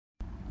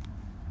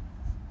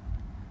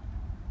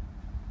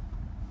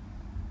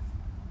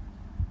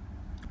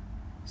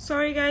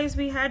Sorry guys,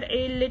 we had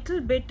a little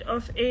bit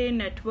of a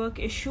network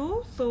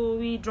issue, so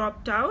we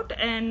dropped out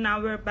and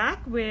now we're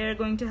back. We're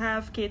going to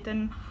have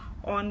Ketan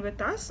on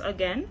with us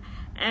again.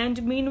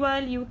 And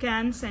meanwhile, you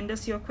can send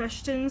us your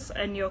questions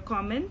and your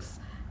comments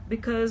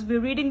because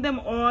we're reading them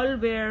all.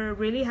 We're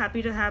really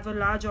happy to have a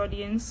large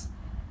audience.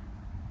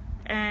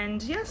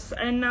 And yes,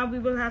 and now we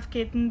will have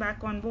Ketan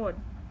back on board.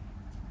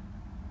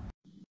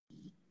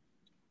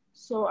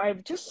 So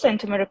I've just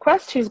sent him a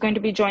request. He's going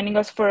to be joining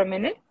us for a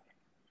minute.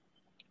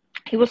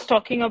 He was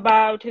talking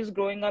about his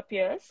growing up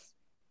years.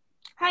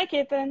 Hi,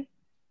 Ketan.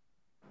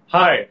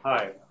 Hi.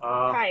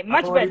 Hi,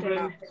 much better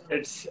now.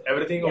 It's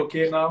everything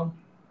okay now?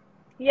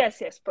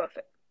 Yes,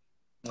 perfect.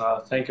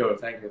 Thank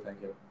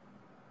you.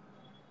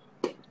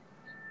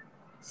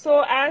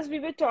 So as we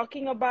were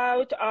talking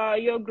about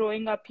your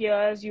growing up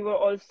years, you were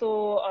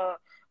also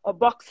a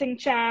boxing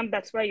champ.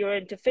 That's why you're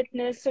into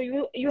fitness. So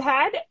you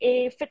had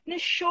a fitness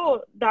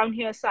show down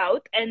here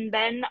south, and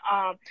then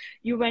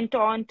you went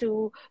on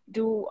to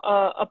do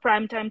a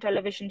primetime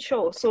television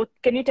show. So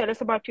can you tell us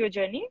about your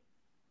journey?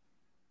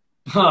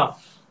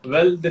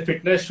 Well, the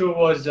fitness show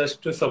was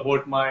just to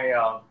support my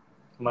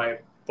my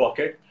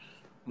pocket,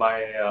 my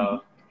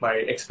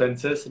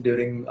expenses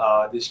during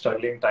these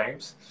struggling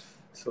times.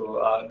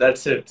 So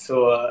that's it.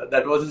 So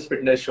that was this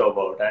fitness show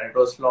about, and it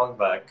was long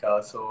back.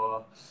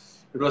 So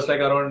it was like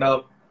around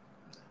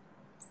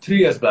 3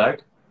 years back.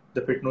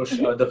 The fitness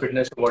show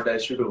what I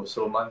used to do.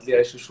 So monthly I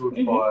used to shoot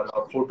for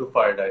 4 to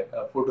 5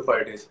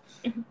 days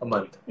a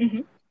month.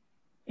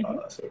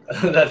 So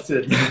that's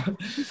it.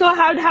 So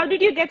how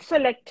did you get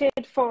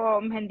selected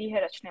for Mehandi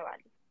Hai Rachne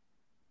Waali?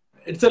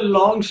 It's a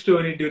long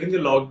story. During the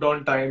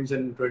lockdown times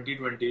in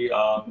 2020,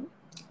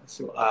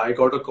 so I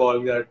got a call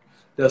that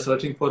they are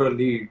searching for a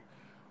lead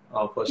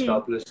for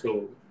Star Plus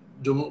show.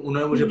 जो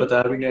उन्होंने मुझे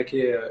बताया भी नहीं कि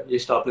ये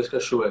star plus का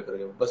show है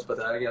करके, बस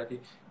बताया गया कि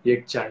ये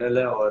एक चैनल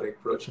है और एक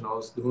प्रोडक्शन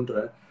हाउस ढूंढ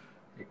रहा है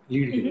एक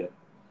लीड के लिए.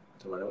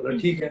 तो मैंने बोला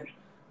ठीक है.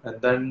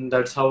 And then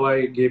that's how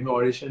I gave my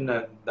audition,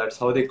 and that's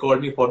how they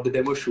called me for the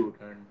demo shoot,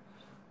 and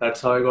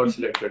that's how I got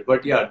selected.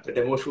 But yeah, the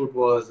demo shoot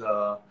was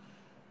a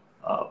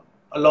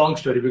long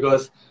story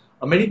because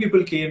many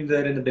people came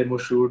there in the demo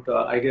shoot.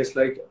 I guess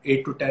like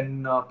 8 to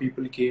 10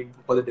 people came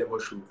for the demo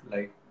shoot.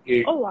 Like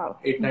eight,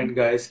 9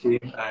 guys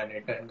came and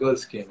 8, 9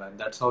 girls came, and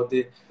that's how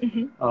they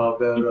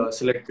were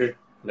selected.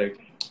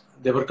 Like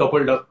they were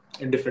coupled up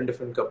in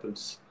different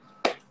couples.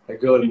 Like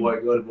girl,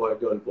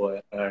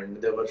 boy,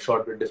 and they were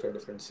shot with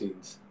different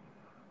scenes.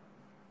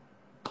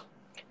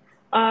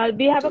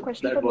 We have a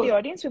question from the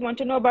audience. We want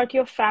to know about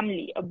your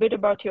family, a bit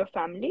about your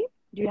family.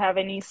 Do you have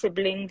any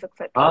siblings,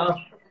 etc.?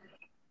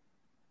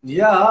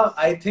 Yeah,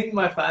 I think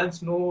my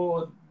fans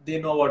know, they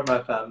know about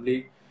my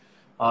family.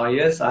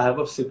 Yes, I have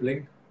a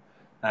sibling,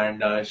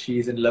 and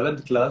she's in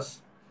 11th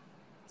class.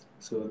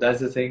 So that's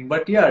the thing.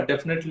 But yeah,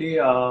 definitely,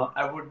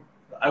 I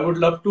would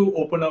love to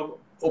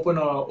open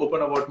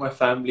about my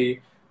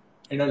family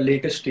in a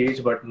later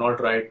stage, but not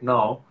right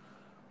now.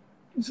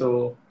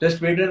 So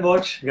just wait and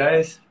watch,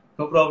 guys.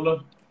 No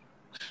problem.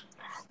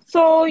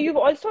 So you've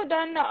also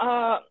done,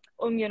 a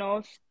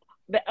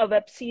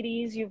web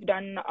series. You've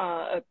done,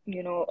 a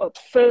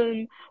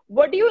film.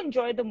 What do you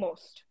enjoy the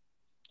most,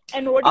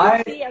 and what do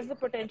you see as the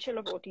potential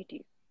of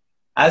OTT?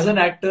 As an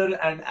actor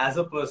and as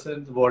a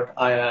person, what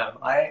I am,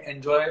 I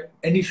enjoy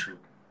any shoot.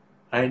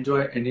 Even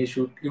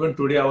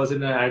today, I was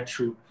in an ad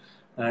shoot,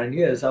 and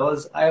yes, I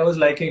was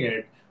liking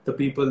it. The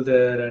people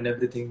there and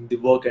everything, the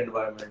work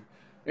environment.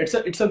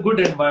 It's a good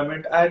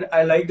environment.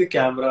 I like the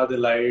camera, the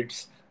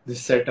lights, the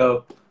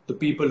setup, the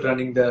people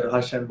running there,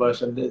 hush and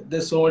bush, and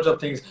there's so much of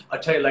things.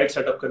 अच्छा ये light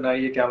setup करना है,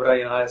 ये camera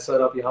यहाँ है,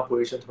 sir आप यहाँ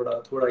position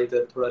थोड़ा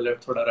इधर, थोड़ा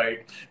left, थोड़ा right,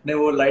 नहीं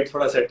वो light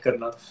थोड़ा set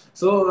करना.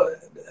 So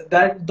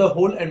that the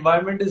whole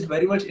environment is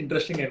very much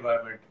interesting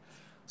environment.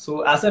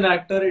 So as an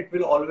actor, it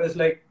will always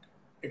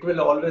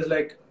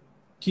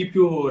keep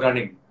you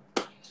running.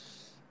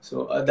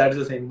 So that's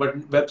the thing.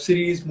 But web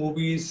series,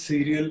 movies,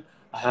 serial,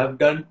 I have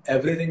done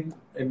everything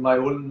in my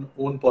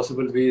own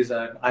possible ways,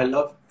 and I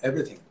love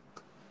everything.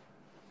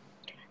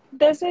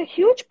 There's a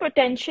huge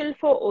potential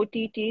for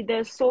OTT.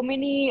 There's so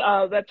many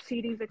web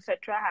series,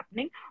 etc.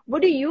 happening.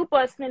 What do you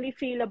personally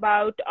feel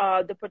about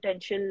the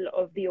potential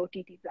of the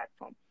OTT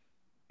platform?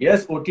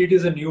 Yes, OTT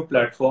is a new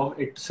platform.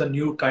 It's a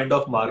new kind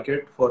of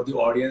market for the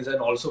audience and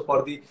also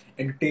for the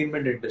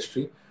entertainment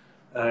industry.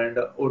 And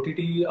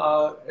OTT,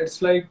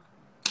 it's like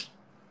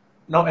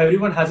now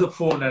everyone has a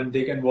phone and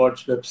they can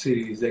watch web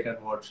series. They can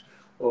watch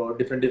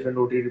different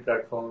OTT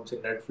platforms in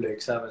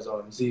Netflix,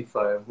 Amazon,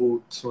 Z5,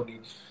 Voot, Sony.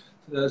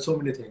 There are so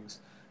many things.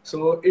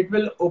 So it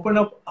will open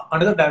up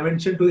another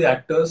dimension to the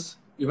actors,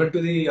 even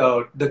to the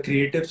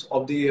creatives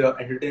of the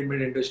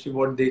entertainment industry,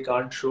 what they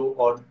can't show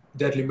or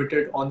they're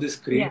limited on the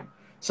screen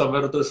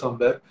somewhere or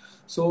somewhere.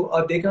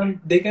 So they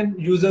can use they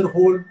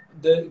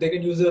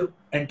can use their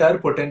entire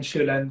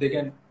potential, and they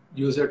can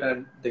use it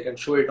and they can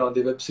show it on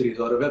the web series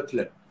or a web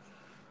film.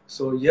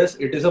 So yes,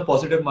 it is a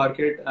positive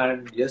market,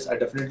 and yes, I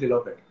definitely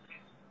love it.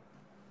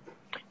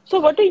 So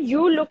what are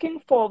you looking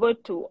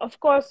forward to? Of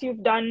course,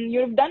 you've done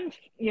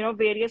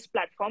various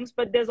platforms,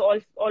 but there's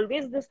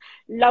always this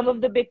love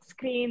of the big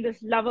screen, this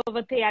love of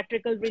a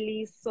theatrical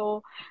release.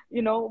 So,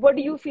 what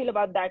do you feel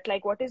about that?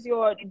 Like, what is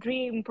your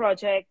dream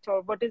project,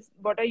 or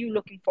what are you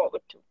looking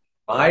forward to?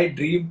 My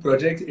dream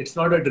project, it's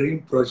not a dream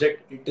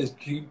project, it is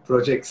dream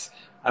projects.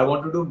 I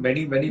want to do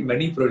many, many,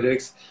 many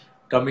projects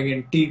coming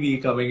in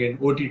TV, coming in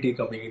OTT,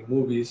 coming in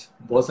movies.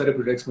 बहुत सारे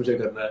projects मुझे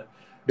करना है.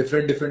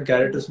 Different, different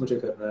characters मुझे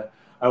करना है.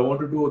 I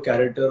want to do a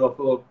character of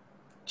a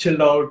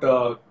chilled out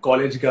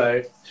college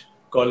guy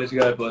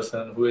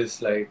person who is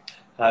like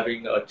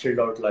having a chilled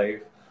out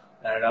life.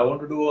 And I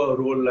want to do a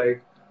role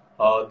like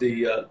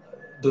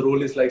the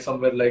role is like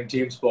somewhere like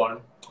James Bond,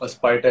 a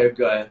spy type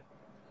guy.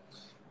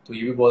 तो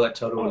ये भी बहुत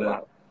अच्छा Oh, role है.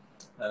 wow.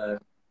 And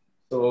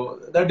so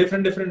there are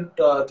different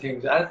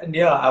things, and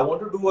yeah, I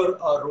want to do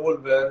a role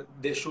where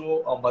they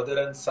show a mother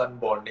and son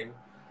bonding,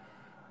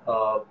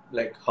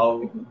 like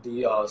how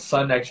the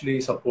son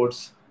actually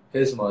supports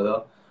his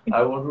mother.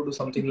 I want to do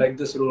something like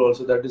this role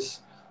also that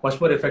is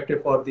much more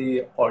effective for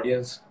the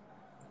audience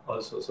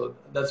also. So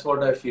that's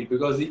what I feel,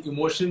 because the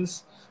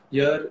emotions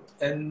here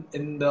and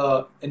in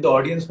the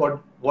audience,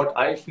 what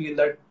I feel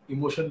that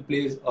emotion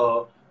plays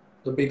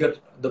the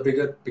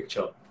bigger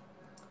picture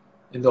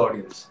in the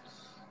audience.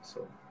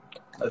 So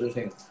that's the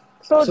thing.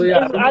 So, So yeah,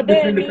 I will are do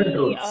there different any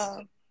roles,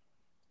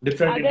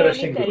 different are there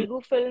any interesting roles.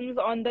 Telugu films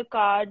on the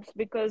cards?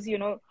 Because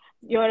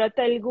you're a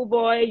Telugu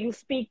boy, you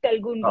speak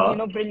Telugu,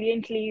 Uh,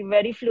 brilliantly,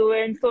 very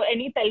fluent. So,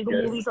 any Telugu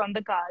yes. movies on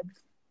the cards?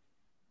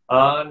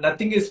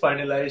 Nothing is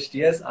finalized.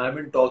 Yes, I'm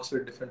in talks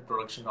with different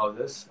production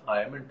houses. I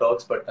am in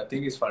talks, but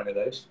nothing is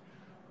finalized.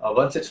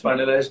 Once it's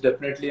finalized,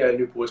 definitely I'll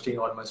be posting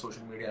on my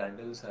social media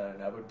handles,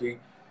 and I would be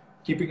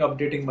keeping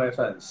updating my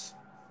fans.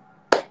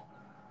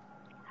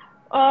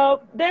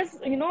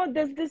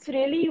 There's this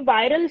really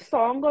viral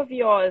song of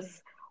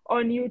yours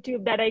on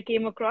YouTube that I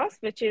came across,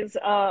 which is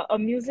a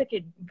music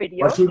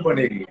video. मशहूर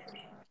बनेगी,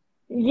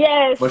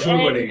 Yes, मशहूर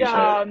and बनेगी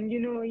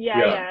शायद. yeah,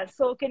 Yeah. yeah.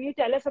 So can you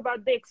tell us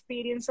about the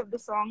experience of the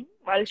song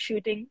while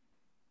shooting?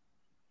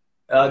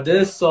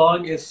 This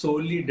song is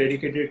solely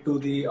dedicated to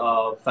the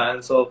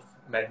fans of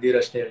Mehandi Hai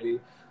Rachne Waali,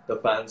 the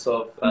fans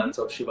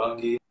of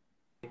Shivangi,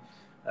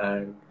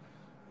 and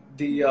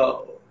the uh,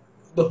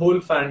 the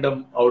whole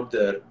fandom out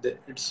there.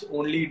 It's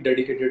only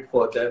dedicated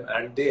for them,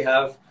 and they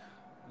have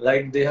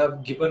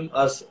given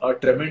us a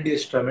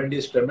tremendous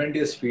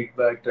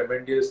feedback,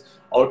 tremendous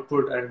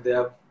output, and they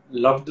have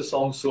loved the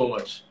song so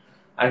much.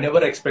 I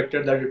never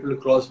expected that it will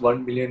cross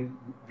 1 million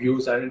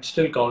views, and it's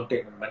still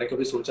counting. मैंने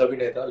कभी सोचा भी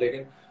नहीं था,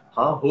 लेकिन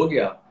हाँ हो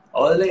गया.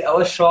 I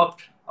was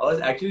shocked. I was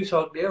actually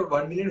shocked. यार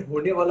 1 million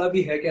होने वाला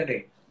भी है क्या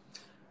नहीं.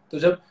 तो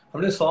जब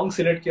हमने सॉन्ग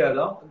सिलेक्ट किया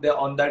था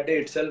on that day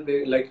itself,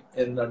 like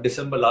in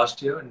December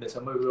last year, in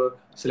December we were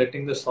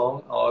selecting the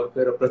song, और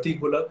फिर प्रतीक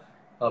बोला,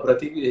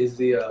 प्रतीक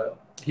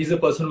he's the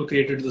person who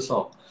created the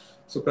song.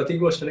 So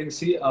Pratik was telling,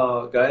 see,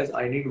 guys,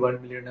 I need 1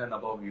 million and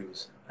above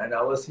views. And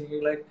I was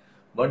thinking like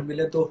 1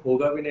 million तो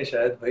होगा भी नहीं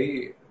शायद भाई,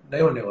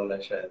 नहीं होने वाला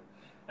है शायद.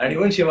 And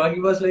even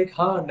Shivangi was like,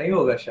 हाँ नहीं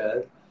होगा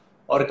शायद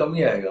और कम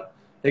ही आएगा.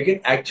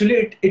 लेकिन actually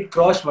it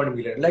crossed 1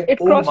 million. Like,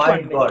 It oh crossed my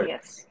 1 million, God.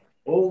 yes.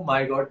 Oh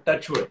my God,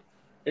 touch wood.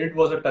 It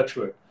was a touch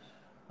wood.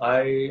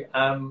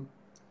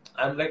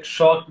 I'm like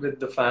shocked with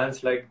the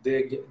fans. Like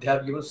they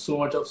have given so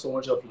much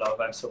of love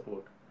and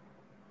support.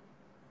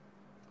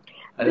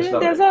 I just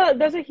love it.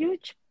 There's a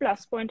huge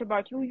plus point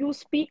about you. You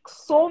speak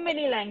so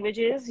many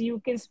languages. You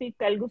can speak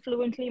Telugu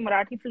fluently,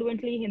 Marathi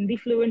fluently, Hindi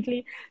fluently.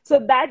 So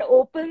that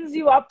opens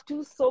you up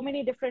to so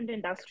many different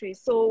industries.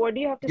 So what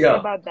do you have to say Yeah.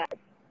 about that?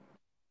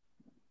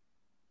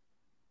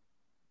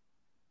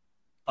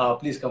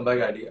 Please come back.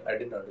 I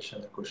didn't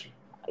understand the question.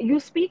 You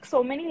speak so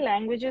many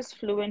languages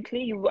fluently.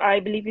 I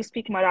believe you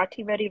speak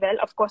Marathi very well.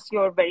 Of course,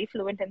 you're very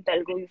fluent in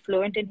Telugu, you're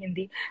fluent in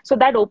Hindi. So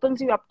that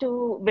opens you up to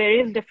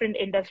various different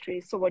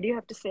industries. So what do you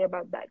have to say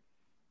about that?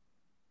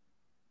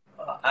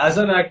 As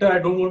an actor, I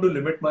don't want to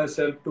limit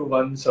myself to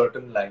one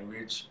certain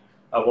language.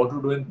 I want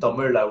to do in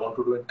Tamil, I want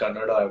to do in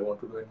Kannada, I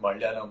want to do in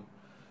Malayalam.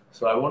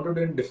 So I want to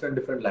do in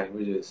different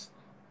languages.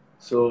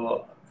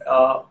 So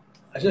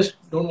I just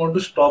don't want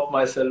to stop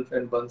myself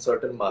in one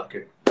certain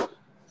market.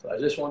 So I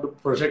just want to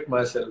project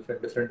myself in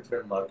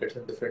different markets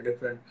and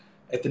different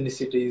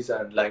ethnicities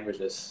and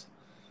languages,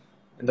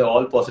 in the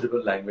all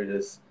possible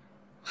languages.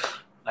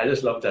 I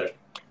just love that.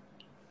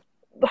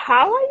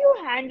 How are you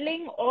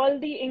handling all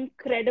the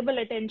incredible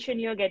attention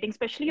you're getting?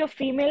 Especially your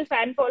female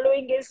fan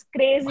following is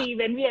crazy.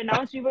 When we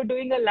announced we were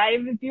doing a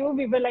live with you,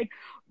 we were like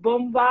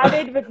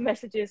bombarded with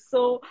messages.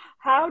 So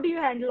how do you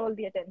handle all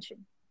the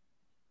attention?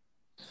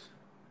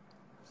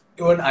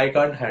 Even I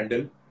can't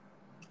handle.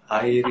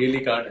 I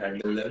really can't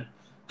handle them.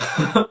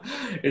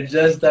 It's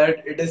just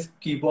that it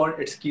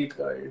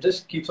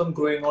just keeps on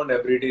going on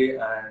every day,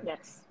 and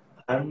Yes.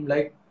 I'm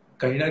like,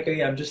 kahin na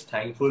kahin, I'm just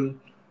thankful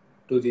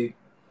to the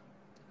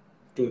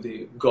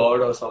God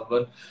or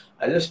someone.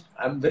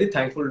 I'm very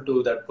thankful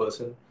to that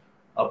person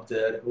up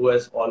there who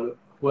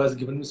has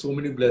given me so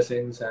many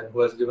blessings and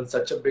who has given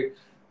such a big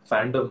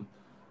fandom.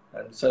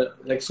 and so,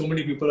 like so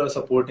many people are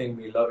supporting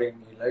me, loving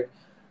me. Like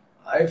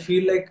I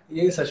feel like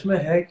ये सच में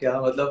है क्या?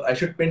 मतलब I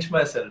should pinch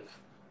myself.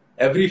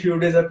 Every few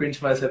days I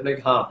pinch myself like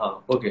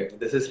हाँ, okay,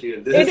 this is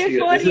real, this It is is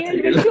real, for this is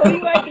real. We'll real. show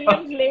you our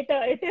DMs later.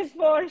 It is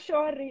for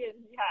sure real.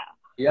 Yeah.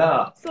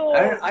 Yeah, and So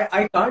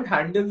I can't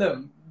handle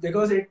them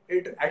because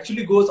it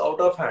actually goes out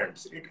of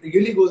hands. It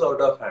really goes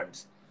out of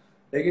hands.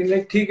 लेकिन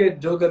like ठीक है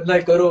जो करना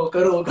है करो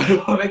करो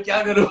करो मैं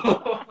क्या करूँ?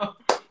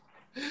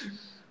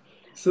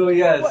 So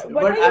yes, what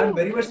but are I'm you?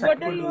 very much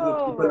What are thankful to the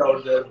people your?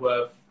 out there who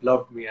have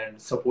loved me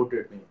and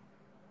supported me.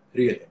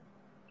 Really.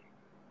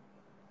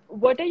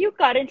 What are you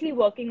currently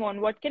working on?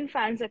 What can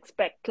fans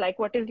expect? Like,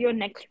 what is your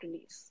next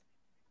release?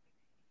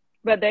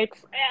 Whether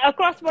it's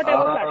across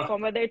whatever Uh,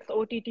 platform, whether it's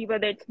OTT,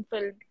 whether it's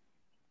film.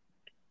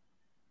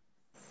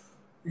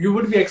 you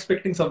would be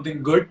expecting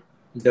something good,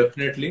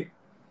 definitely.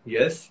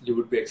 Yes, you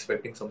would be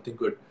expecting something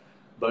good.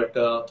 But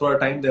for a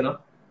time then,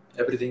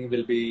 everything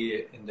will be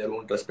in their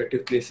own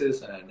respective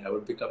places and I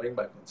would be coming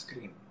back on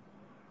screen.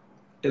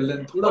 Till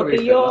then, थोड़ा Okay, wait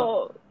करना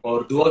your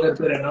और दुआ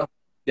करते रहना,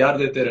 प्यार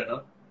देते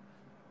रहना,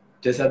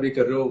 जैसा भी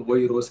कर रहे हो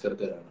वही रोज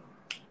करते रहना.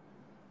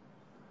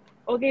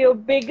 okay, your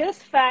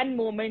biggest fan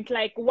moment,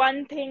 like one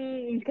thing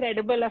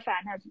incredible a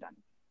fan has done.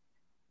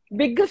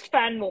 Biggest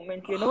fan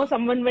moment,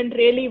 someone went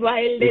really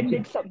wild and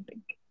did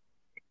something.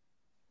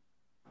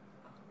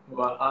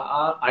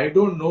 I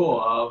don't know.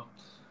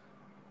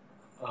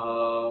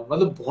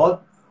 मतलब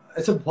बहुत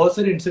ऐसे बहुत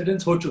सारे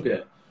इंसिडेंट्स हो चुके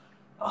हैं.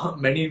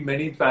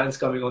 Many fans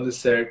coming on the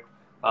set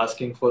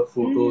asking for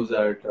photos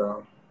at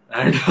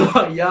and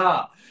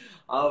yeah,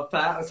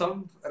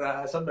 some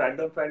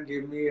random fan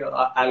gave me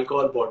a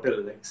alcohol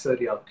bottle like sir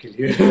ये आपके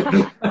लिए.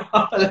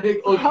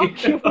 Like How okay.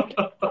 cute.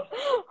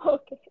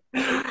 Okay.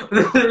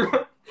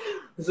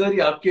 Sir ये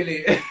आपके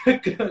लिए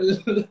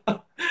कल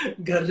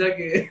घर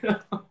जाके.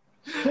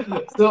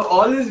 So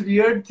all these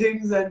weird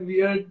things and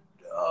weird,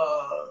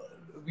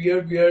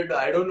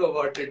 I don't know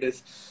what it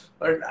is,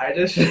 but I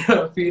just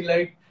feel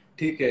like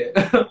ठीक है.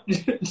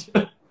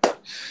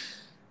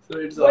 So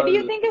it's What do all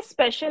you think is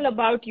special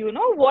about you?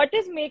 What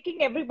is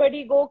making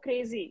everybody go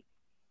crazy?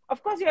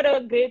 Of course, you're a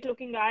great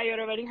looking guy,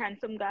 you're a very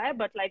handsome guy,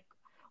 but like,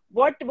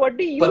 what do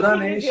you पता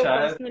think नहीं is your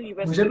शायद personal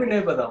मुझे भी USP?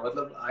 नहीं पता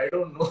मतलब I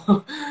don't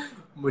know.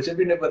 मुझे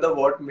भी नहीं पता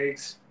what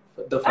makes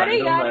the Arey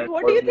fandom yaar, and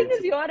what do you what think makes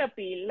is it. your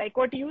appeal? Like,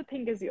 what do you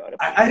think is your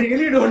appeal? I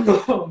really don't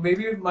know.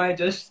 Maybe my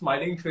just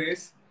smiling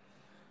face.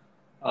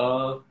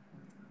 Uh,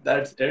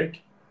 that's it.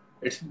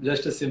 It's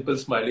just a simple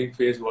smiling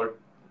face. What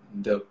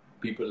the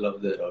people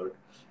love their art.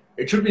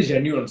 It should be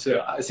genuine.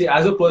 So see,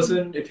 as a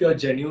person, if you are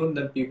genuine,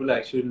 then people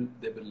actually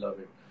they will love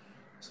it.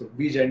 So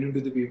be genuine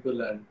to the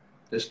people and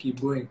just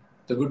keep going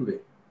the good way.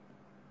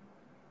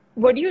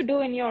 What do you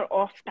do in your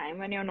off time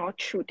when you're not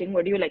shooting?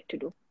 What do you like to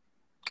do?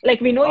 Like,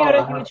 we know Oh, you're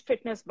a I have. huge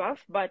fitness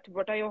buff, but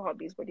what are your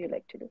hobbies? What do you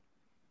like to do?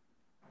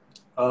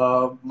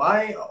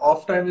 My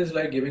off time is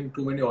like giving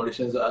too many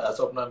auditions. As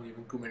of now, I'm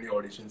giving too many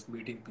auditions,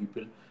 meeting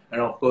people,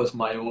 and of course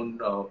my own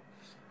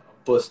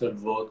personal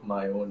work,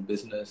 my own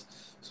business.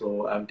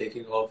 So I'm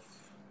taking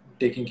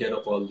care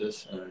of all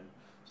this, and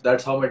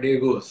that's how my day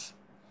goes.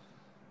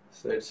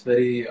 So it's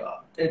very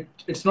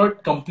it's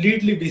not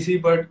completely busy,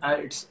 but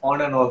it's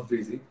on and off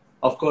busy.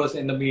 Of course,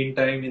 in the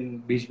meantime,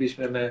 in बीच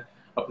में मैं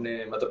अपने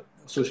मतलब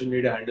social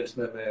media handles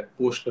में मैं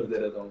post करते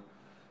रहता हूँ.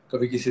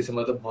 कभी किसी से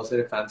मतलब बहुत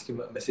सारे फैंस के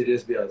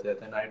मैसेजेस भी आते हैं,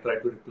 and I try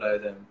to reply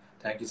them.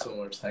 Thank you so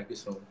much, thank you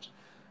so much.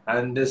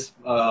 And there's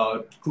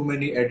too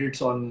many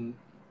edits on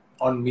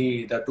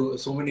me. That too,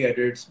 so many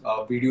edits,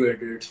 video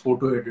edits,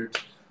 photo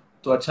edits.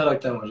 तो अच्छा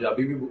लगता है मुझे.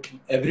 अभी भी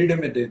every day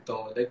मैं देखता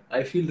हूँ. Like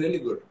I feel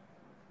really good.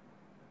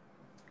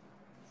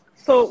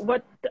 So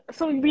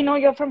we know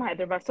you're from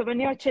Hyderabad. So when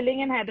you're chilling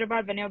in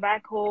Hyderabad, when you're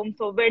back home,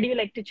 so where do you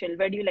like to chill?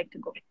 Where do you like to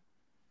go?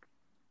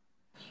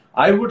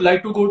 I would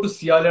like to go to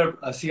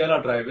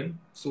Siala Drive-In.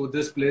 So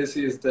this place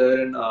is there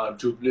in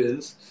Jubilee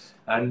Hills,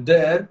 and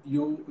there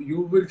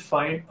you will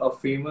find a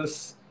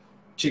famous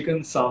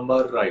chicken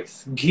sambar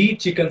rice, ghee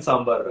chicken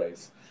sambar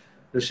rice.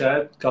 जो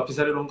शायद काफी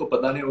सारे लोगों को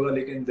पता नहीं होगा,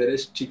 लेकिन there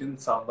is chicken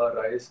sambar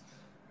rice.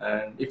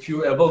 And if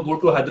you ever go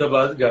to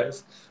Hyderabad,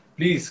 guys,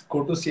 please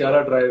go to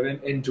Siala Drive-In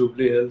in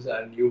Jubilee Hills,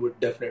 and you would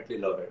definitely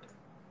love it.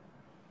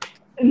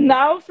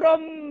 Now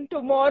from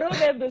tomorrow,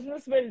 their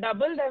business will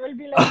double. There will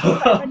be like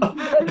 500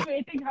 people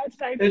waiting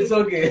outside. It's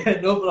okay,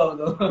 no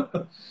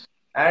problem.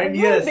 And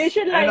No, they yes,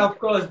 should and like of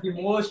course, the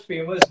most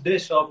famous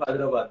dish of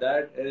Hyderabad,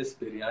 that is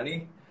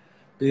biryani.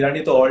 Biryani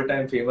तो all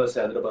time famous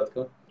है हैदराबाद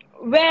का.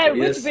 तो which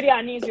yes,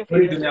 biryani is your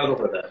पूरी favorite दुनिया को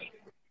biryani? पता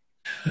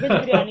Which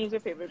है. biryani is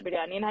your favorite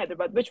biryani in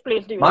Hyderabad? Which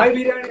place do you My like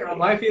to go biryani, to?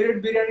 my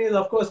favorite biryani is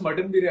of course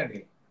mutton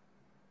biryani.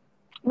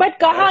 But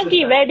That's kahan the ki?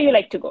 stand. Where do you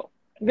like to go?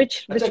 Which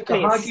अच्छा which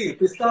कहाँ की? place?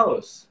 पिस्ता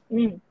house.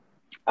 Hmm.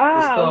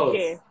 पिस्ता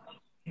Okay. House.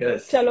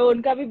 Yes. चलो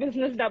उनका भी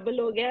business double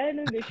हो गया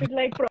है. They should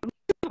like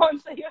probably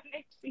sponsor your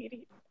next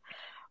series.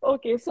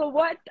 Okay, so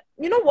what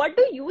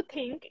do you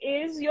think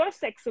is your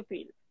sex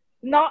appeal?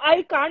 Now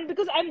I can't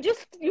because I'm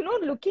just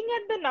looking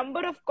at the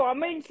number of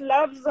comments,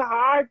 loves,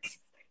 hearts,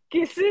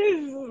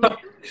 Kisses.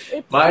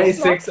 It's My just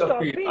not sex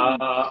appeal. stopping.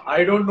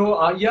 I don't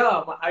know.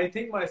 Yeah, I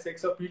think my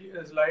sex appeal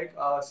is like,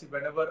 see,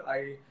 whenever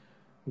I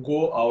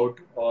go out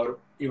or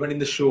even in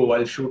the show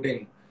while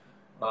shooting,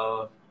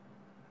 uh,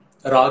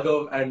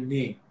 Raghav and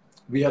me,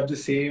 we have the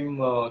same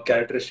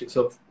characteristics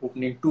of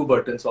opening two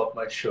buttons of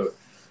my shirt.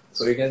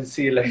 So you can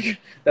see like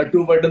the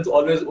two buttons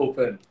always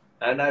open,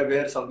 and I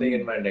wear something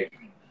in my neck.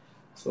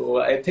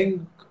 So I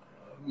think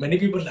many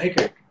people like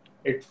it.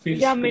 It feels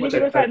Yeah, too many much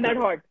people find that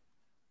attractive. hot.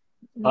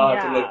 हाँ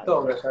तो Yeah. लगता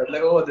होगा शायद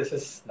like oh this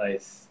is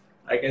nice.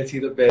 I can see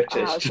the bare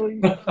chest. So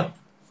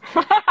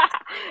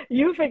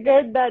you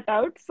figured that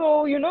out. So,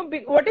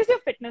 what is your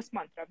fitness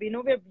mantra? We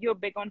know you're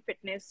big on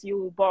fitness,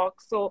 you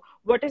box. So,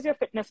 what is your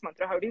fitness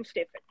mantra? How do you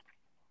stay fit?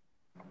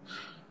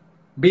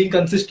 Being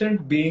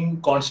consistent,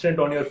 being constant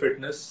on your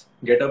fitness,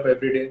 get up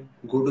every day,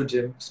 go to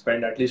gym,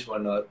 spend at least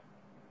 1 hour,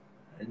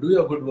 and do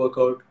your good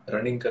workout,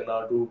 running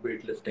karna, do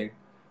weightlifting,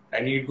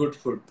 and eat good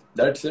food.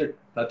 That's it,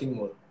 nothing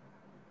more.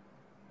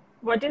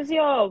 What is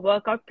your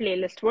workout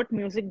playlist? What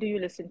music do you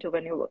listen to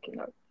when you're working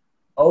out?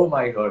 Oh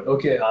my God.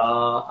 Okay.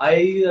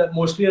 I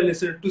mostly I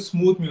listen to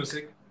smooth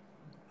music,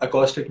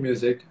 acoustic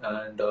music,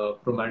 and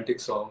romantic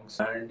songs,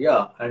 and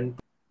yeah, and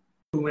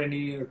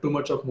too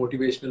much of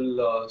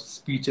motivational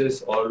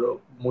speeches or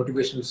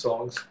motivational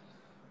songs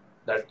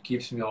that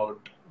keeps me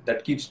out,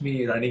 that keeps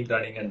me running,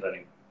 running, and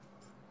running.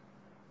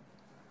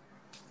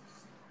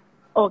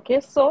 Okay,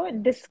 so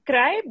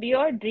describe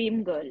your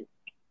dream girl.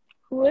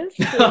 Who is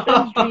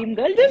Ketan's dream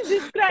girl? Just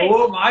describe.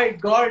 Oh my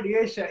God,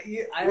 yes.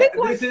 Like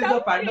what? This is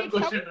a random Something,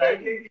 question, right?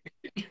 something.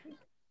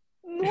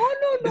 No,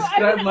 no, no.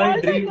 I mean, Describe my all my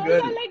dream girls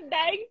girl. are like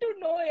dying to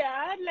know,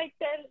 yeah. Like,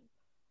 tell.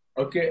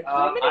 Okay,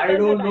 So many I girls are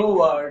don't dying know.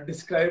 to know.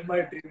 Describe my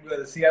dream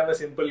girl. See, I'm a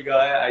simple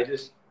guy.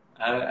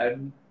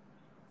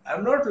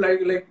 I'm not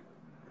like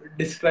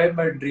describe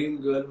my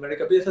dream girl. मैंने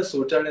कभी ऐसा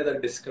सोचा नहीं था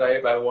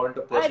describe. I want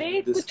a person अरे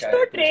with this कुछ तो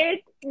character.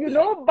 trait,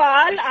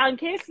 बाल,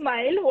 आंखें,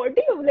 smile. What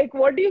do you like?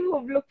 What do you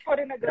look for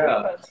in a girl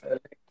Yeah, first?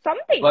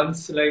 Something.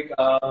 once like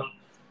uh,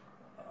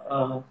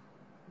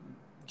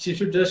 she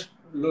should just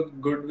look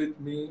good with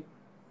me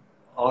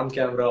on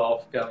camera,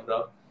 off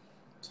camera.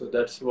 So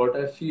that's what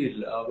I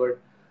feel. But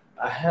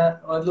I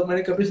have मतलब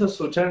मैंने कभी ऐसा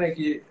सोचा नहीं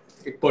कि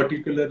एक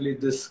particularly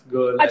this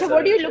girl अच्छा, ऐसा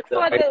what do you रहना look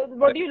चाहिए. for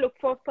what do you look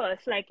for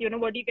first? Like,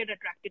 what do you get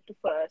attracted to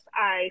first?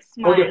 Eyes,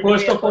 Okay, smile, the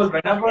first way a of all,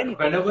 person talks, anything.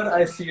 whenever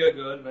I see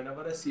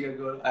a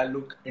girl, I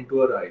look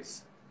into her eyes.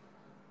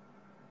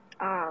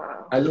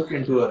 Ah. I look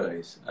into her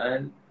eyes,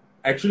 and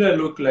actually, I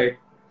look like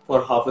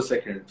for half a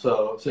second,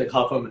 so it's like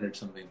half a minute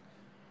something.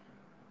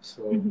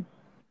 So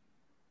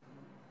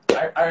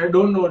I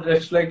don't know.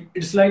 It's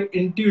like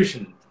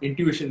intuition.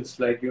 Intuition's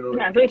like Yeah, so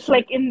it's intuition.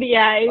 like in the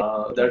eye.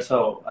 That's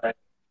how I.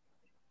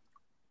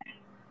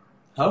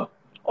 How?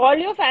 All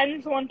your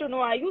fans want to know,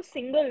 are you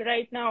single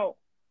right now?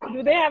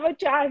 Do they have a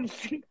chance?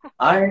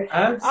 I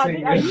am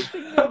Are you single.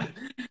 single?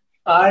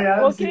 I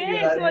am single.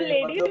 Okay, so अरे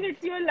ladies, मतलब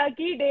it's your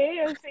lucky day.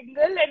 You're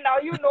single, and now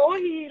you know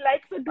he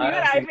likes to do I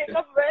your am eye single.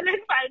 makeup well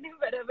and find him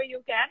wherever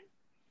you can.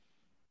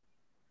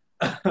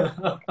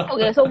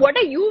 Okay, so what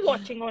are you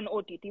watching on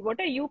OTT? What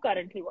are you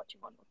currently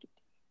watching on OTT?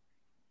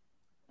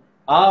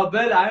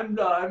 Well,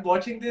 I'm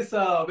watching this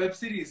web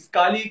series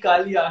Kali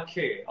Kali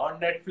Aankhein on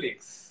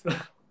Netflix.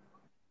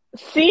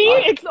 See,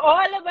 Aankhein. it's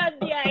all about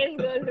the eyes,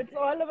 girls. It's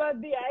all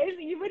about the eyes.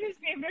 Even his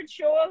favorite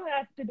show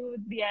has to do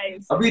with the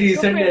eyes. अभी So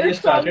recently I favorite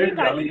just song started. भी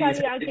काली अभी काली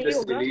recently आंखें ही just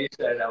होगा.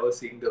 released and I was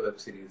seeing the web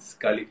series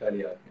Kali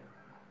Kali Aankhein.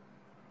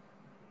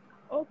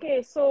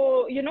 Okay,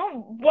 so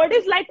what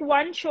is like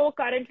one show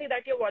currently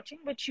that you're watching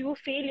which you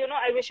feel,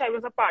 I wish I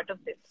was a part of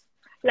this?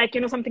 Like,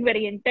 something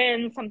very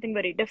intense, something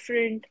very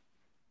different.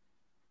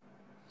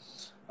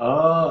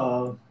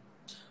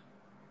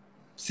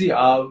 See,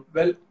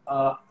 well,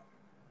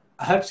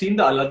 I have seen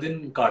the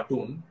Aladdin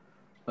cartoon.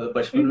 मतलब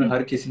बचपन में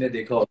हर किसी ने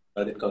देखा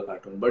होगा Aladdin का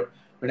cartoon, but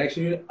मैंने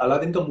actually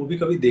Aladdin का movie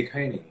कभी देखा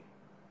ही नहीं.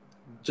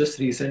 Just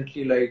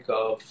recently, like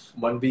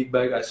 1 week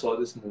back, I saw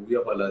this movie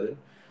of Aladdin,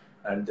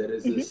 and there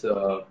is this.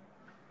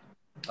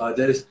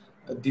 There is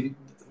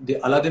the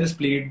Aladdin is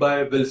played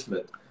by Will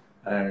Smith,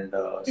 and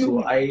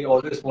so I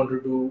always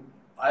wanted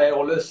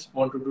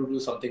to do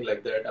something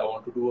like that. I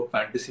want to do a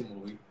fantasy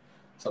movie,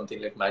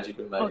 something like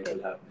magical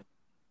happening.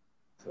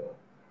 So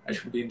I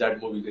should be in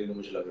that movie because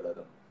मुझे लग रहा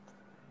था.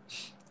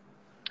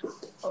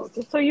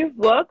 Okay, so you've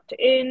worked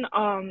in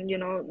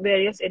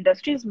various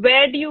industries.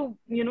 Where do you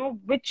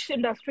which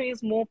industry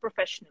is more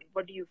professional?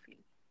 What do you feel?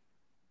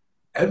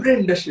 Every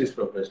industry is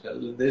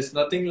professional. There's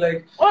nothing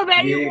like Or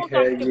where ये you more एक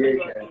है, comfortable ये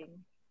एक है. working?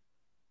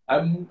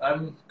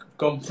 I'm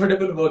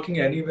comfortable working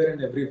anywhere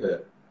and everywhere.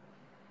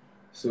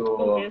 So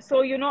Okay,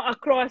 so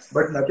across.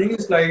 but nothing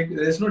is like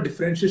there's no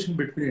differentiation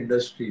between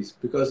industries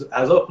because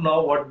as of now,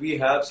 what we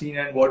have seen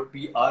and what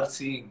we are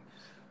seeing,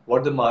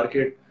 what the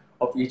market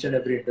of each and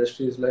every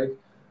industry is like.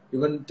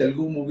 Even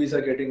Telugu movies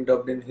are getting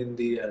dubbed in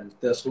Hindi, and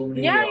there are so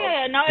many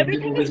Yeah. Now Hindi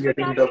everything movies has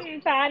getting become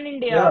dubbed.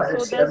 pan-India, Yeah, so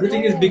there's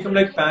everything is become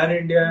like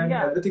pan-India, and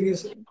Yeah. everything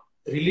is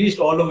released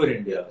all over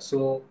India.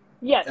 So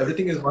Yes.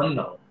 everything is one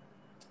now.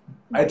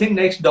 I think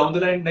next down the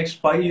line,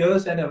 next 5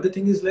 years, and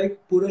everything is like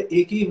पूरा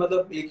एक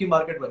ही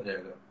market बन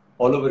जाएगा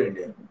all over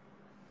India.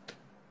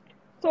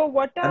 So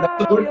what And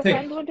that's a are good your thing.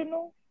 fans want to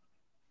know?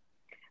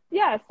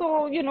 Yeah, so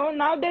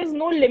now there's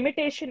no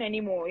limitation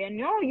anymore. And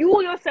you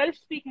yourself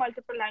speak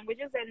multiple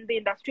languages, and the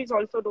industries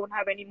also don't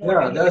have any more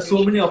Yeah, there are so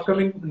many limitations.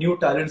 upcoming new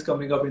talents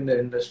coming up in the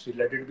industry.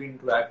 Let it be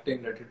into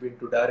acting, let it be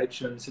into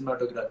direction,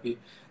 cinematography,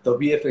 the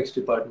VFX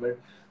department.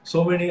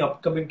 So many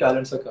upcoming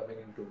talents are coming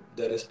into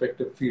their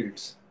respective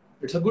fields.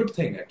 It's a good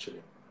thing,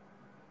 actually.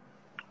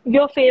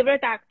 Your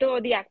favorite actor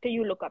or the actor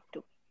you look up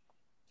to?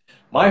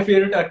 My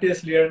favorite actor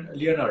is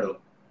Leonardo.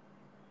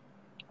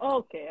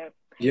 Okay. And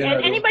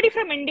Leonardo. anybody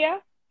from India?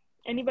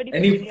 Anybody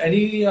from India?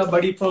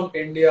 Anybody from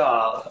India,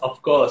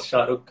 of course,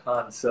 Shah Rukh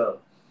Khan, sir.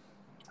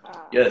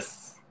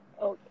 Yes.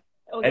 Okay.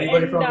 Okay.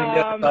 Anybody And from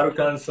India, Shah Rukh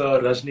Khan, sir,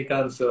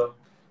 Rajnikant, sir,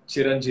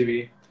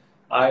 Chiranjeevi.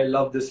 I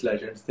love these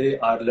legends. They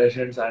are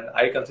legends, and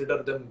I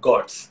consider them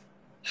gods.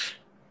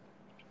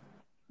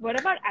 what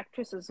about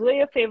actresses? Who are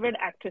your favorite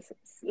actresses?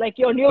 Like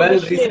your new Well,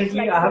 wish list, recently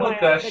like I have who a are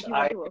crush. that you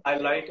want to work with?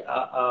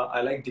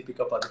 I like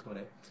Deepika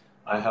Padukone.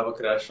 I have a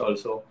crush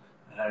also,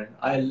 and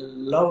I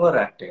love her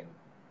acting.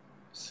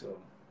 So,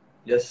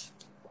 yes,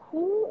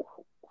 Who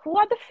who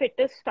are the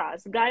fittest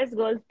stars? Guys,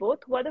 girls, both.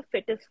 Who are the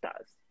fittest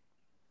stars?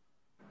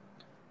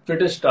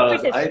 fittest stars. I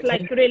Fittest, like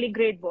think really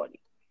great body.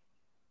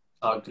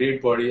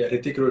 great body.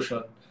 Hrithik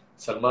Roshan,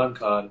 Salman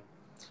Khan,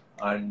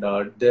 and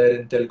there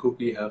in Telugu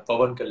we have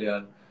Pavan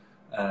Kalyan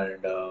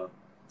and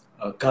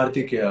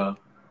Kartikeya.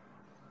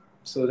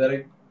 So there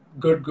are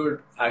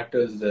good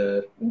actors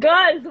there.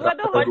 Girls, who are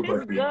the Rana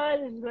hottest Daggubati.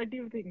 girls? What do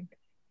you think?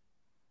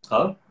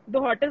 Huh?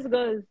 The hottest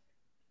girls,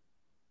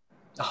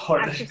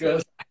 Hottest actresses.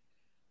 girls,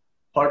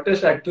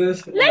 hottest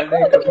actress. Like मैंने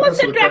who the कभी तो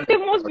most सोचा attractive,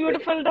 नहीं most hottest.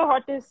 beautiful, the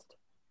hottest?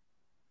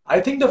 I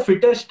think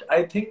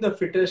the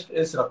fittest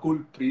is Rakul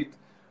Preet.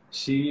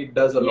 She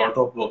does a Yeah. lot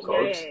of Yeah, yeah,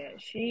 workouts. yeah.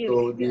 She is, So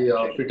yeah, the very,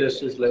 very,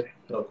 fittest very. is like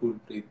Rakul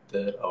Preet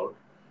there out.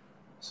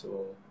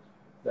 So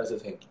that's the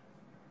thing.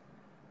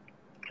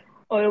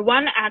 Or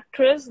one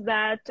actress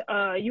that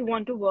you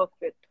want to work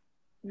with,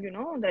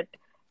 that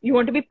you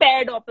want to be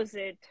paired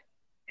opposite.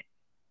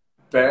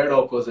 Paired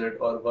opposite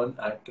or one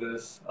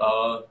actress.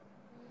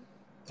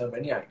 There are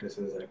many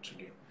actresses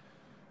actually,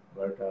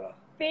 but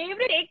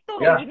Favorite एक तो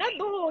yeah. होगी ना,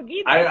 दो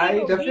होगी, दो तीन I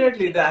होगी.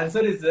 definitely the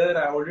answer is there.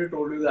 I already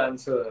told you the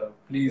answer.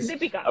 Please,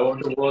 Deepika. I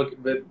want to work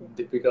with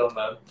Deepika,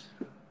 ma'am.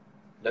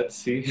 Let's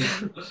see.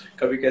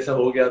 कभी कैसा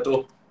हो गया तो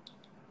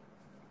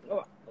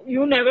Oh,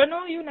 you never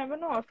know. You never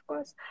know. Of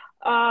course.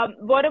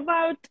 What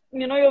about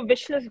your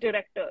wish list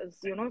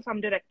directors?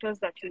 Some directors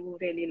that you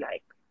really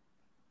like.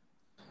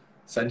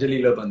 Sanjay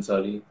Leela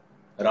Bansali,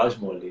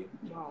 Rajmouli,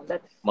 Wow,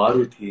 that's.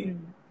 Maruthi,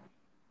 Mm.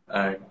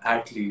 and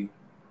Atlee.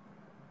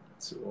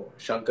 So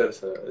Shankar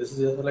sir. This is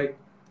just like,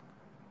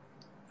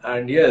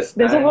 and yes,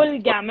 There's a and whole one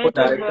more gamut of.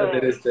 director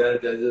there is there.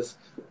 There's this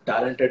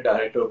talented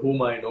director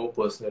whom I know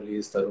personally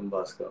is Tarun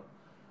Bhaskar.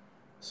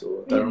 So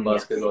Tarun Yes,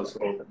 Bhaskar is yes, also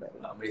yes.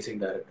 an amazing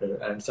director,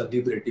 and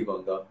Sandeep Reddy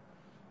Banga.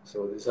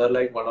 So these are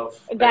like one of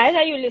like Guys,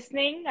 are you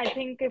listening? I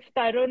think if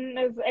Tarun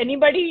is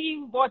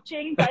anybody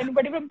watching,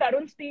 anybody from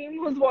Tarun's team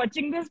who's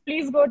watching this,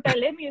 please go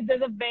tell him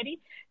there's a very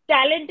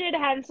talented,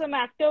 handsome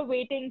actor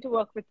waiting to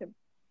work with him.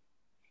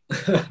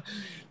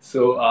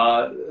 so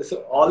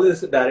all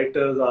these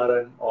directors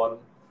are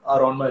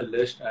on my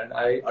list, and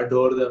I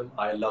adore them.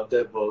 I love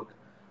their work,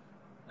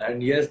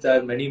 and yes, there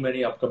are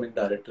many upcoming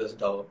directors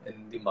now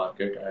in the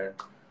market, and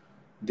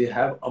they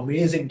have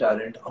amazing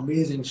talent,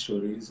 amazing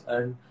stories,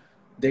 and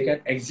they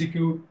can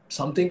execute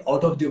something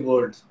out of the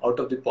world, out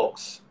of the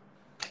box.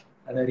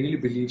 And I really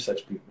believe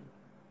such people.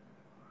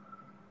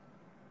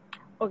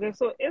 Okay,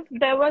 so if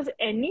there was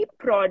any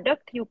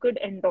product you could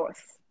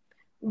endorse,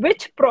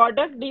 which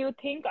product do you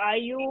think are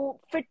you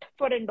fit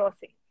for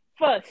endorsing?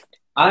 First,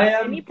 I any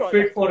am fit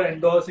product. for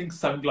endorsing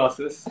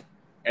sunglasses.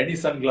 Any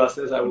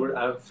sunglasses,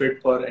 I'm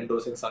fit for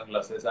endorsing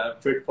sunglasses. I'm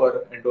fit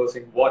for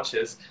endorsing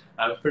watches.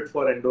 I'm fit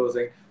for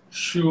endorsing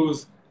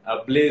shoes,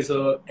 a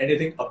blazer,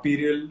 anything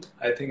apparel.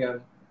 I think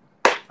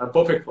I'm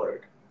perfect for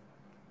it.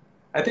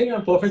 I think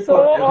I'm perfect So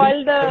for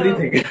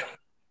everything.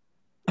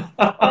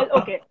 all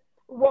okay.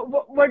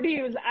 What do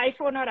you use,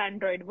 iPhone or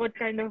Android? What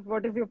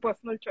is your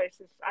personal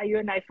choices? Are you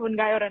an iPhone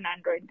guy or an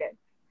Android guy?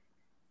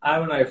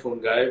 I'm an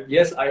iPhone guy.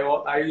 Yes,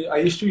 I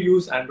used to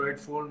use Android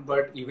phone,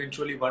 but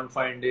eventually one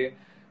fine day,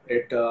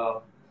 it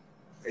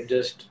it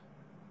just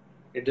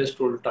it just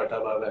told Tata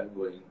bye bye, I'm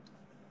going.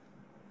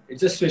 It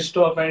just switched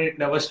off and it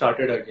never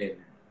started again.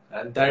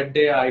 And that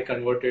day I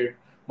converted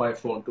my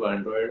phone to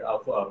Android,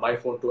 my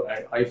phone to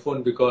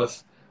iPhone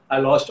because I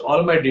lost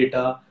all my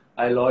data.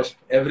 I lost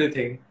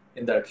everything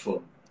in that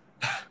phone.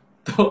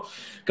 तो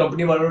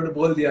company वालों ने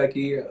बोल दिया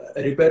कि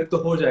repair तो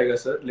हो जाएगा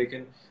sir,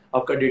 लेकिन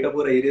आपका डेटा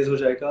पूरा इरेज हो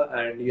जाएगा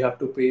एंड यू हैव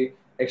टू पे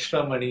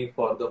extra money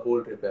for the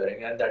whole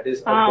repairing and that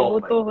is a हाँ, वो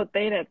बॉम्ब तो मनी. होता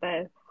ही रहता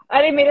है.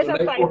 अरे मेरे So साथ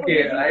तो like आईफोन okay,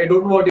 में भी I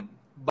don't want it.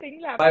 Bye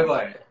laptop.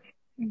 bye.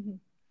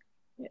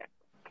 Yeah.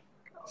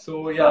 So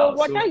So yeah,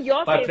 what so are your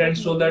my favorite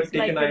friends told that movies?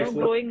 take Like, an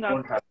iPhone, growing up.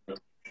 don't have to.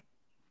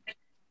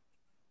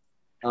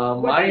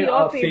 What are My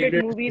your favorite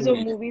favorite movies or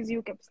movies. movies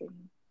you kept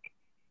saying?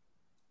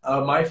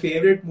 My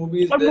favorite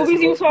movies. Or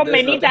movies you saw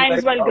There's many nothing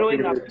times like while a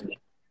growing up? favorite movie.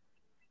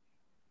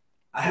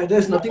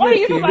 There's No, nothing or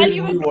like while favorite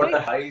you were movie. What growing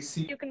up, I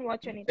see you can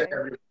watch each and anytime.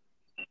 every.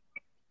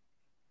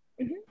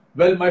 Hmm.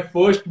 Well, my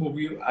first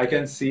movie, I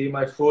can say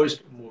my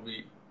first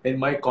movie in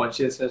my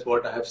consciousness,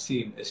 what I have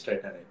seen is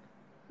Titanic.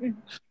 Is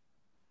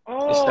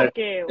Oh, Titanic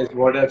okay. is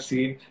what I've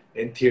seen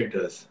in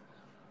theaters.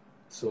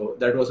 So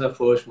that was my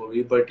first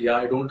movie. But yeah,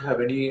 I don't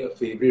have any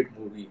favorite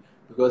movie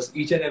because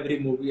each and every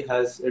movie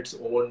has its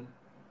own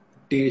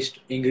taste,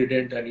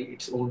 ingredient, and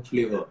its own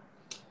flavor.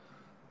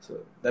 So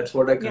that's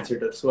what I Yeah.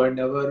 consider. So I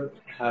never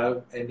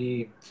have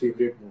any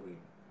favorite movie.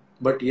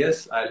 But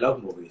yes, I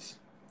love movies.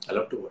 I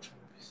love to watch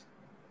movies.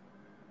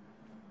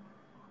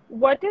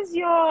 What is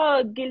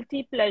your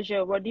guilty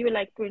pleasure? What do you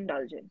like to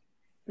indulge in?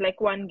 Like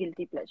one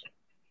guilty pleasure.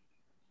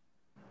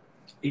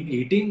 In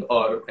eating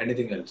or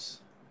anything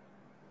else?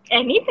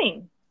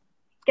 Anything.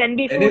 Can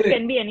be food, Anything.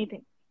 can be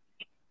anything.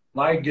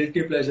 My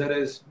guilty pleasure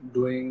is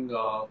doing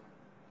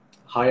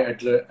high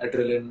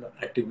adrenaline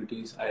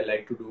activities. I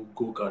like to do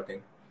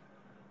go-karting.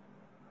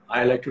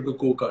 I like to do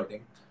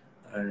go-karting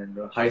and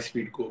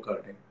high-speed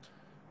go-karting.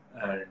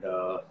 And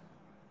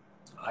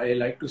I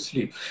like to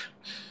sleep.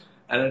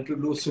 And I like to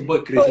do super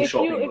So crazy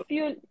shopping.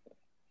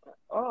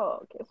 oh,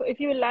 okay. So if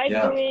you like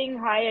Yeah. doing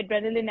high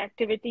adrenaline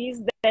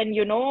activities, then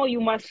you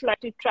must like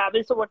to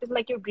travel. So what is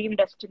like your dream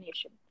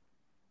destination?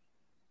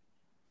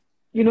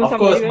 Of Somewhere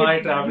course, where my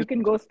travel, you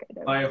can go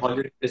skydiving. my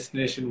holiday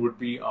destination would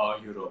be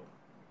Europe,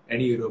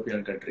 any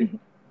European country.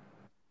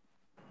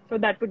 So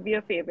that would be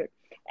your favorite.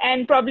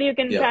 And probably you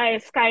can Yeah. try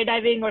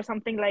skydiving or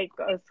something like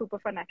a super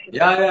fun activity.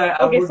 Yeah,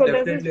 Okay, so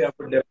there's this.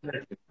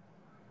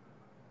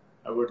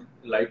 I would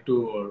like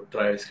to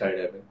try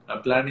skydiving.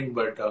 I'm planning,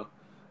 but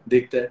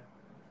देखते हैं.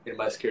 In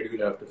my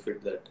schedule, I have to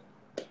fit that.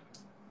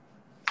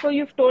 So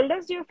you've told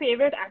us your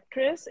favorite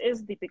actress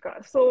is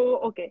Deepika. So,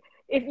 okay,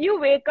 if you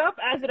wake up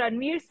as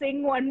Ranveer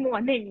Singh one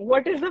morning,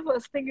 what is the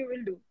first thing you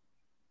will do?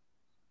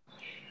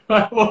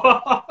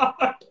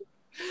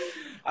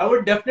 I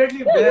would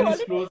definitely No, wear you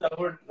his already. clothes.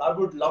 I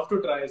would love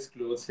to try his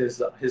clothes,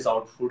 his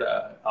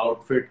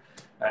outfit,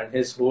 and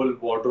his whole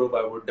wardrobe.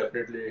 I would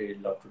definitely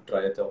love to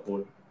try the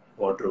whole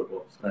wardrobe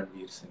of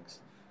Ranveer Singh's.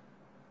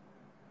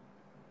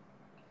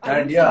 Are you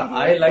And yeah, serious?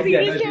 I like the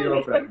Seriously, energy I'm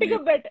of expecting Ranveer.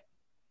 a bit.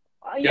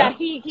 Yeah, Yeah,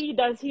 he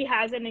does. He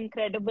has an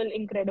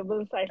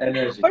incredible style.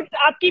 energy. But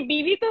आपकी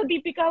बीवी तो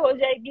दीपिका हो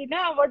जाएगी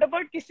ना? What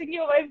about kissing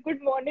your wife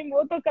good morning?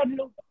 वो तो कर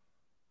लो.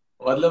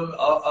 मतलब,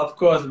 of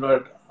course,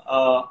 but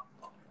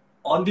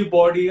on the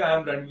body I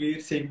am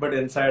Ranveer Singh, but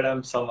inside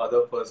I'm some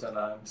other person.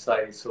 I'm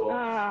Sai.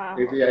 So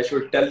maybe I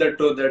should tell the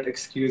truth that,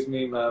 excuse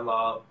me, ma'am,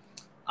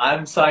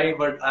 I'm Sai,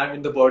 but I'm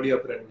in the body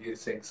of Ranveer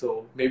Singh.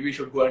 So maybe we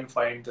should go and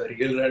find the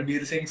real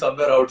Ranveer Singh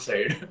somewhere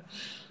outside.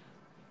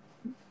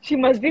 She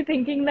must be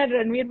thinking that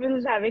Ranveer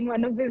was having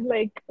one of his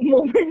like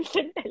moments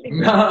and telling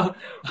her, Yeah.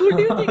 "Who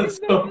do you think is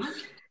the?" So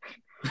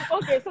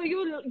Okay, so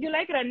you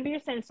like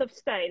Ranveer's sense of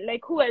style.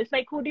 Like who else?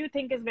 Like who do you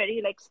think is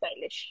very like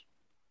stylish?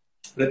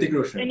 Hrithik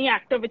Roshan. Any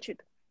actor which you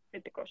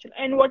Hrithik Roshan.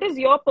 And what is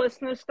your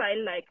personal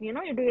style like? Do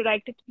you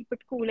like to keep it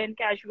cool and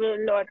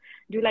casual, or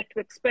do you like to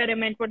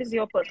experiment? What is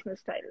your personal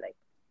style like?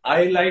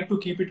 I like to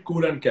keep it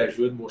cool and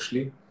casual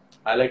mostly.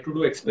 I like to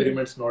do Mhm.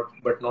 experiments,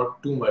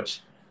 not too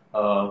much.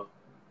 Uh,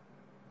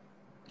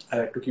 I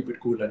like to keep it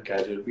cool and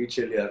casual. Be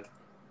chill, yeah.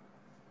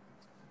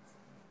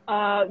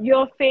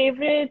 Your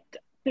favorite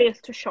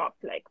place to shop?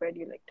 Like where do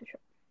you like to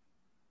shop?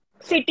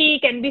 City,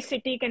 can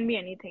be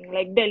anything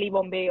like Delhi,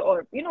 Bombay,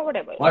 or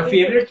whatever. My Your favorite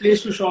favorite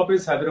place place. to shop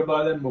is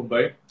Hyderabad and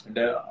Mumbai. And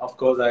of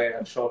course, I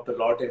have shopped a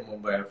lot in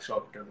Mumbai. I've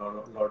shopped a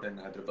lot in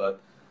Hyderabad.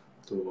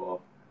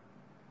 So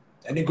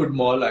any good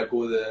mall, I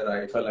go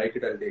there. If I like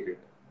it, I'll take it.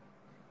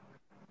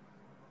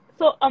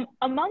 So,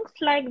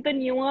 amongst like the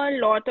newer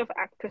lot of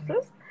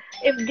actresses,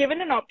 if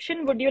given an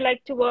option, would you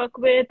like to work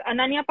with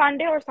Ananya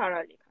Pandey or Sara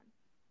Ali Khan?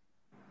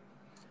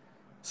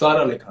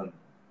 Sara Ali Khan.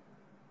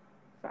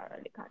 Sara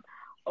Ali Khan.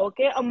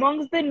 Okay,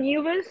 amongst the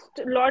newest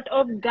lot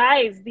of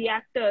guys, the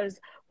actors,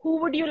 who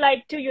would you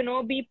like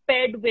to, be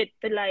paired with,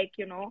 like,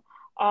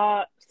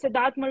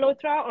 Siddharth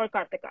Malhotra or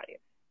Kartik Aaryan?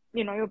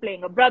 You're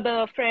playing a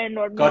brother, a friend,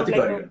 or Kartik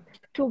like a Aaryan.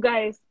 two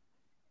guys.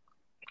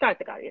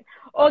 Kartik Aaryan.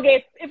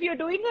 Okay, if you're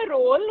doing a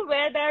role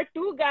where there are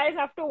two guys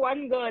after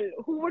one girl,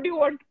 who would you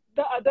want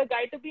the other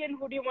guy to be and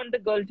who do you want the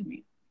girl to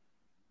be?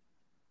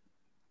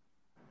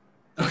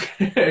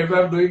 If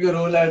I'm doing a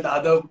role and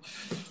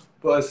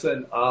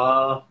person,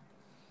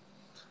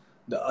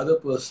 the other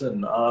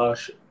person, I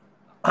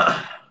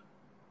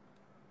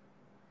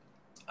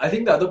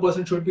think the other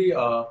person should be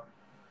uh,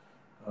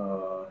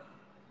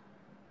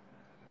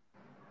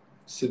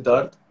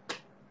 Siddharth,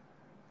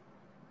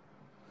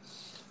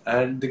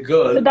 and the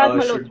girl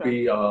Siddharth should Malhotra.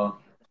 be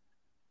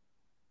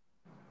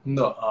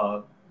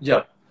no,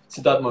 yeah,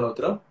 Siddharth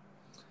Malhotra,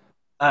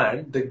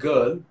 and the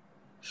girl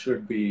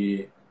should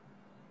be.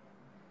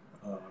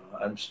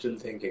 I'm still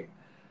thinking.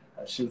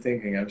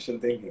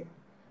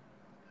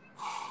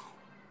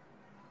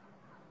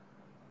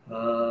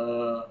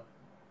 Uh,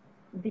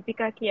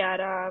 Deepika,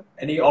 Kiara.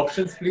 Any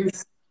options,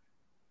 please?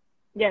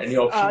 Yes, Any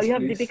options, you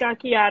have please? Deepika,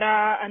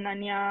 Kiara,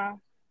 Ananya,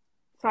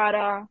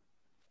 Sarah.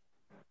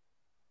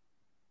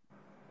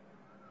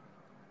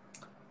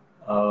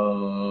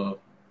 Uh,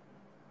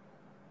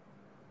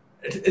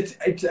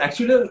 it's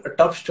actually a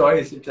tough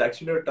choice. It's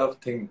actually a tough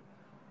thing.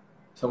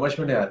 समझ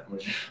में नहीं आ रहा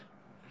मुझे.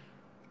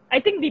 I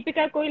think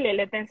Deepika को ही ले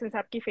लेते हैं since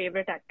आपकी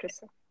favorite actress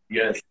है.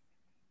 Yes.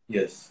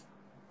 Yes.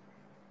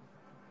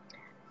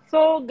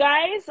 So,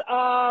 guys,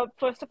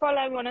 first of all,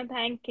 I want to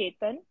thank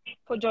Ketan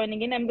for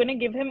joining in. I'm going to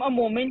give him a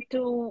moment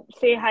to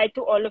say hi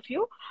to all of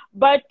you.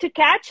 But to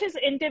catch his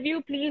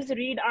interview, please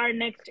read our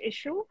next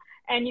issue.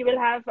 And you will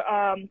have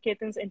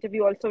Ketan's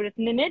interview also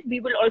written in it. We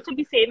will also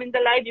be saving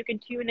the live. You can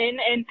tune in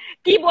and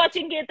keep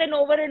watching Ketan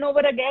over and over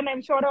again.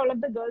 I'm sure all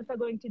of the girls are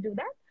going to do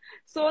that.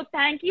 So,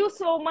 thank you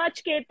so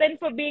much, Ketan,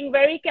 for being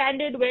very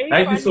candid, very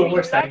Thank you fun. so We much.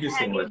 loved Thank you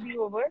so much. having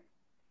you over.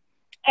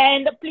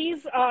 And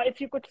please, if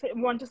you could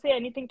want to say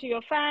anything to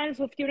your fans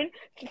who've tuned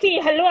in. See,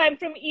 hello, I'm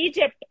from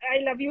Egypt.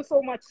 I love you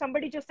so much.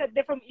 Somebody just said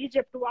they're from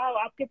Egypt. Wow,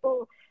 आपके तो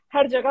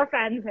हर जगह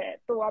fans हैं.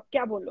 तो आप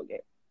क्या बोलोगे?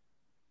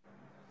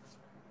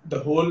 The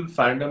whole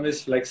fandom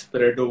is like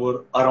spread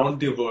over around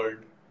the world,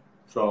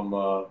 from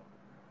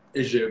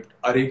Egypt,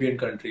 Arabian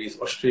countries,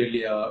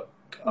 Australia,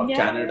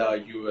 Canada,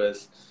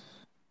 US.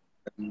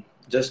 And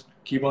just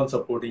keep on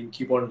supporting,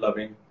 keep on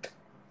loving,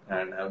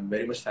 and I'm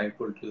very much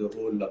thankful to the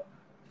whole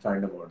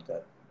fandom out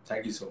there.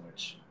 Thank you so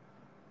much.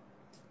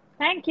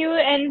 Thank you,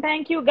 and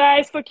thank you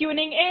guys for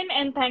tuning in,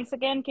 and thanks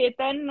again,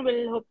 Ketan.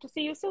 We'll hope to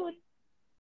see you soon.